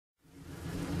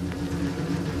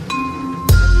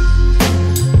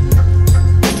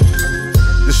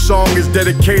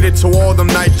dedicated to all them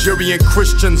Nigerian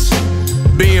Christians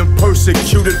being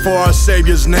persecuted for our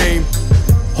Savior's name.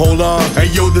 Hold on. Hey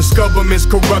yo, this government's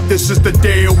corrupted since the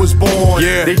day it was born.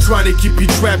 Yeah, they trying to keep you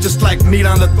trapped just like meat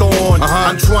on a thorn.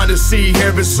 I'm trying to see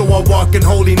heaven, so I walk in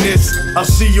holiness. I'll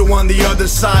see you on the other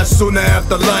side sooner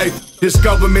after life. This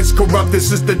government's corrupted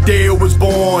since the day it was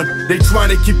born. They trying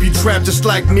to keep you trapped just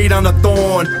like meat on a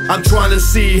thorn. I'm trying to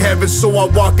see heaven, so I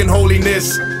walk in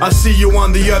holiness. I'll see you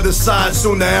on the other side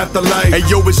sooner after life. Hey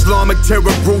yo, Islamic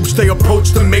terror groups, they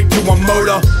approach to make you a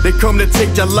murder. They come to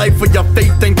take your life for your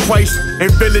faith in Christ.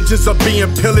 And villages are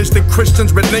being pillaged and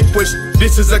Christians relinquished.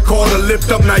 This is a call to lift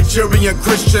up Nigerian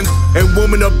Christians. And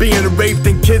women are being raped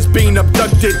and kids being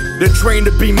abducted. They're trained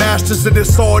to be masters of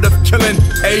this art of killing.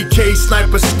 AK,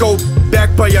 sniper scope,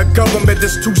 backed by a government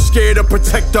that's too scared to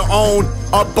protect their own.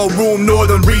 Upper Room,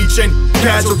 Northern Region,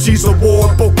 casualties of war,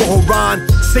 Boko Haram,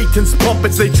 Satan's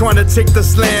puppets, they trying to take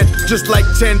this land just like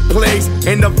 10 plagues,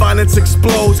 and the violence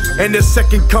explodes, and the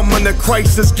second coming of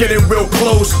Christ is getting real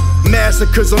close.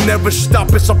 Massacres will never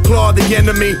stop, it's applaud the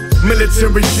enemy.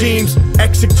 Militant regimes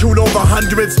execute over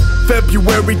hundreds.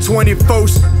 February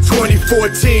 21st,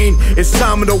 2014, it's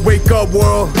time to wake up,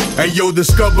 world. Hey yo,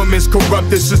 this government's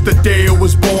corrupted since the day it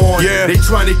was born. Yeah, they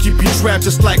trying to keep you trapped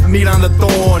just like meat on a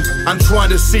thorn. I'm trying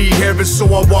to see heaven, so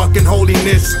I walk in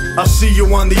holiness. I'll see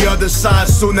you on the other side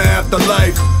sooner after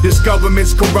life. This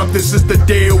government's corrupted since the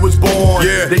day it was born.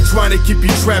 Yeah, they trying to keep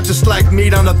you trapped just like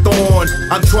meat on a thorn.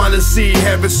 I'm trying to see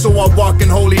heaven, so I walk in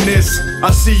holiness.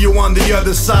 I'll see you on the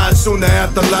other side sooner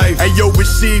after life. Hey yo,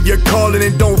 receive your calling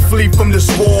and don't flee from this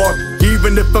war.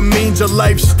 Even if it means your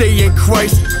life, stay in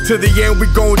Christ. To the end, we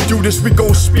gon' do this, we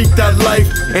gon' speak that life.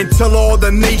 And tell all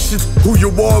the nations who you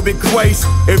are in Christ.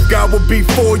 If God will be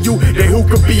for you, then who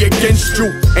could be against you?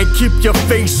 And keep your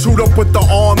face suit up with the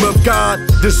armor of God.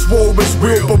 This war is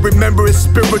real, but remember it's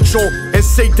spiritual. And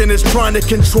Satan is trying to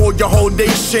control your whole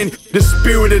nation. The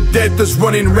spirit of death is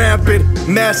running rampant,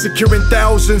 massacring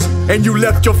thousands. And you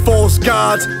left your false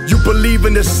gods. You believe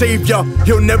in the Savior,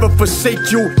 He'll never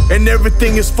forsake you. And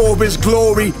everything is for His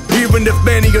glory. Even if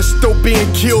many are still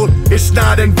being killed, it's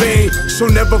not in vain. So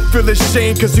never feel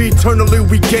ashamed, cause eternally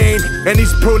we gain. And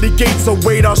these pearly gates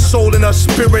await our soul and our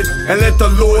spirit. And let the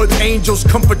Lord's angels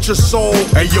comfort your soul.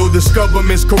 Hey yo, this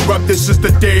government's corrupted since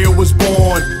the day it was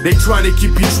born. They trying to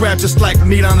keep you trapped just like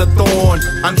meat on a thorn.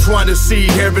 I'm trying to see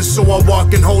heaven, so I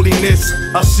walk in holiness.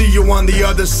 I'll see you on the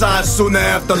other side sooner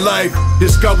after life.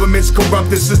 This government's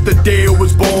corrupted since the day it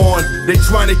was born. They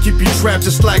trying to keep you trapped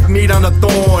just like meat on a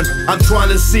thorn. I'm trying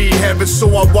to see heaven, so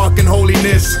I walk in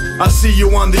holiness. I'll see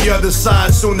you on the other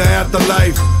side sooner after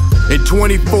life. In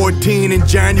 2014, in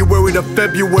January to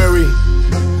February,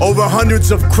 over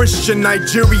hundreds of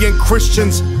Nigerian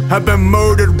Christians have been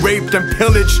murdered, raped, and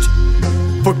pillaged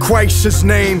for Christ's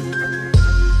name.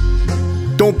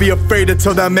 Don't be afraid to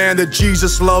tell that man that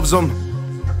Jesus loves him.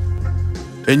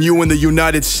 And you in the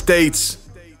United States,